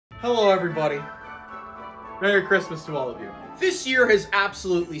Hello everybody. Merry Christmas to all of you. This year has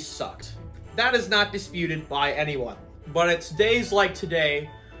absolutely sucked. That is not disputed by anyone. But it's days like today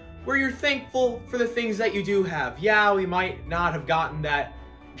where you're thankful for the things that you do have. Yeah, we might not have gotten that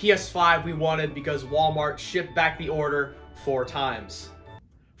PS5 we wanted because Walmart shipped back the order 4 times.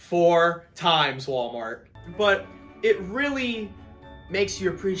 4 times, Walmart. But it really makes you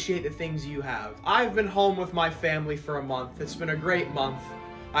appreciate the things you have. I've been home with my family for a month. It's been a great month.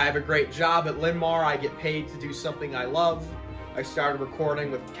 I have a great job at Linmar. I get paid to do something I love. I started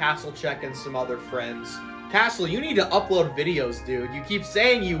recording with Castle Check and some other friends. Castle, you need to upload videos, dude. You keep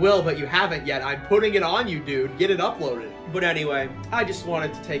saying you will, but you haven't yet. I'm putting it on you, dude. Get it uploaded. But anyway, I just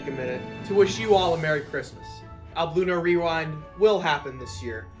wanted to take a minute to wish you all a Merry Christmas. Albluno Rewind will happen this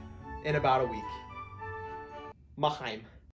year in about a week. Maheim.